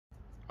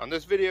On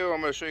this video,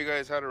 I'm going to show you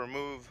guys how to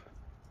remove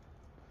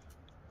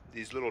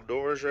these little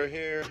doors right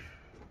here.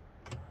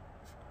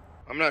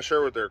 I'm not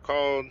sure what they're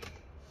called,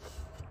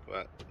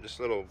 but just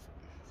little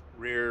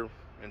rear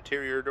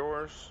interior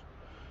doors.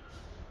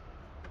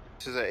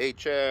 This is a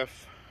HF.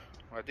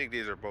 I think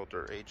these are both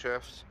are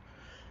HFs.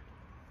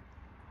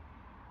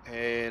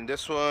 And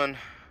this one,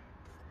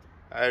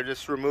 I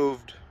just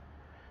removed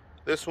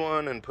this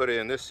one and put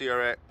in this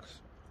CRX.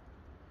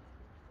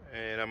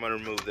 And I'm going to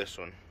remove this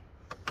one.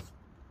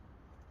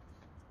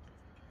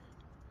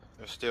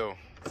 There's still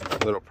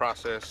a little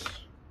process.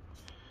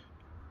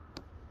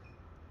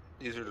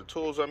 These are the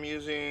tools I'm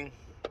using.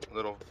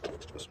 A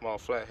small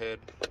flathead,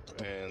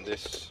 and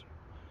this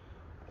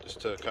just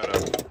to kind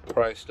of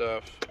pry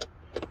stuff,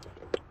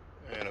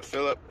 and a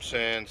Phillips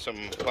and some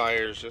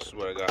pliers. This is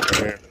what I got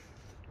right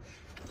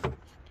here.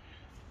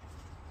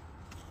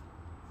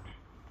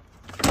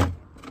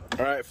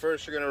 All right,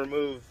 first you're gonna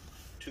remove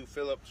two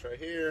Phillips right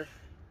here.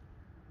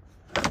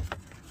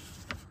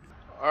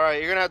 All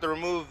right, you're gonna have to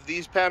remove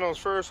these panels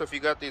first if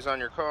you got these on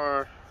your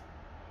car.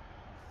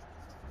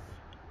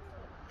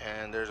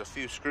 And there's a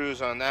few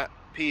screws on that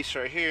piece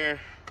right here.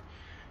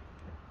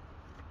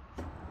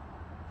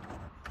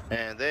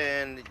 And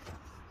then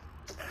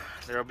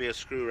there'll be a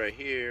screw right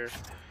here.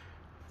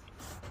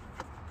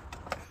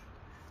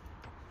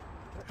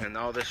 And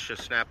all this should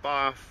snap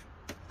off.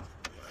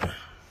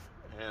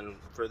 And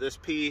for this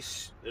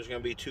piece, there's gonna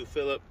be two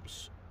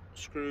Phillips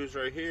screws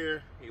right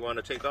here you want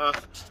to take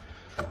off.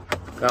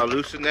 Now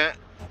loosen that.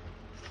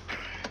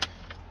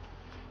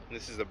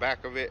 This is the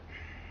back of it.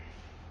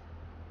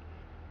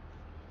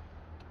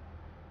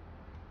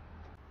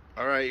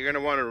 Alright, you're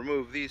going to want to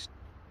remove these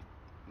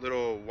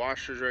little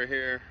washers right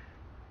here.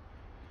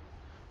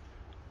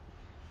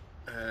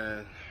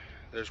 And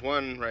there's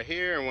one right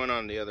here and one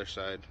on the other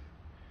side.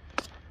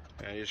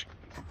 And you're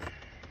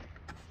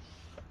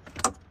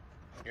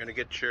going to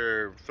get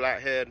your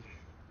flathead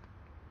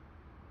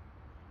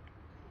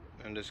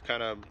and just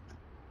kind of,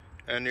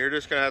 and you're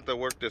just going to have to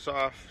work this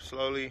off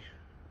slowly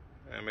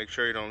and make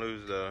sure you don't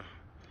lose the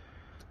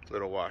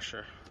little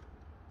washer.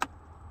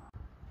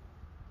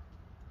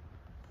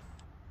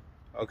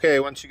 Okay,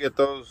 once you get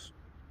those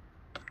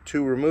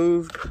two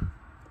removed,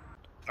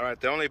 all right,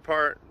 the only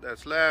part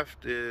that's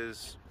left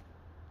is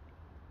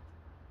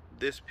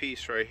this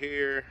piece right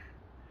here.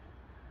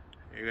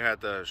 You're gonna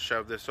have to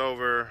shove this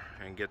over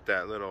and get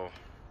that little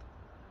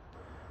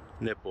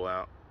nipple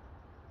out.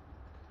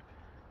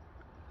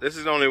 This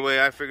is the only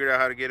way I figured out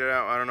how to get it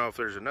out. I don't know if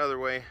there's another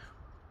way,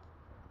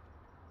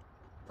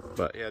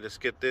 but yeah, just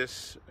get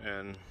this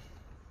and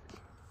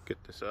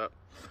get this up,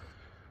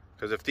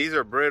 because if these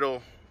are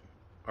brittle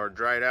or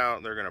dried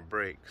out, they're gonna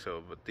break.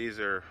 So, but these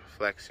are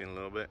flexing a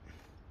little bit.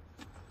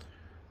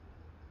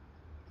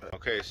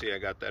 Okay, see, I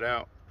got that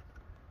out.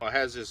 Well, it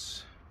has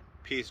this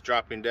piece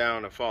dropping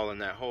down to fall in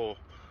that hole,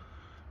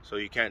 so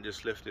you can't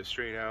just lift it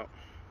straight out.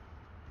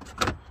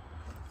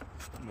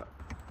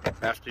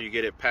 After you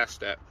get it past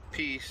that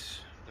piece,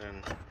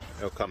 then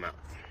it'll come out.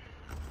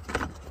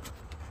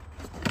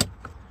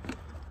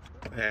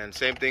 And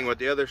same thing with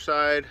the other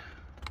side.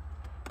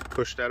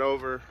 Push that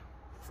over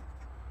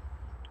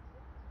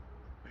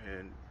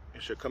and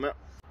it should come out.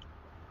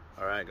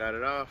 All right, got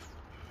it off.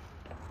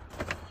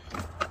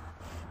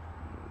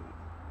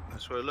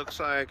 That's what it looks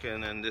like,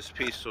 and then this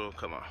piece will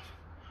come off.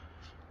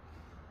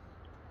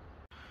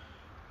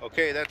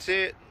 Okay, that's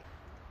it.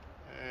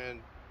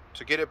 And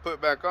to get it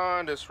put back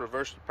on, just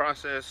reverse the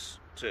process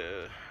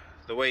to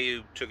the way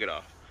you took it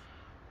off.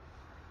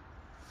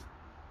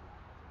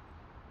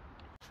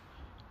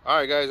 All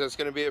right, guys, that's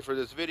gonna be it for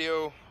this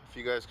video. If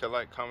you guys could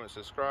like, comment,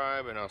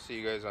 subscribe, and I'll see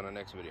you guys on the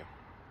next video.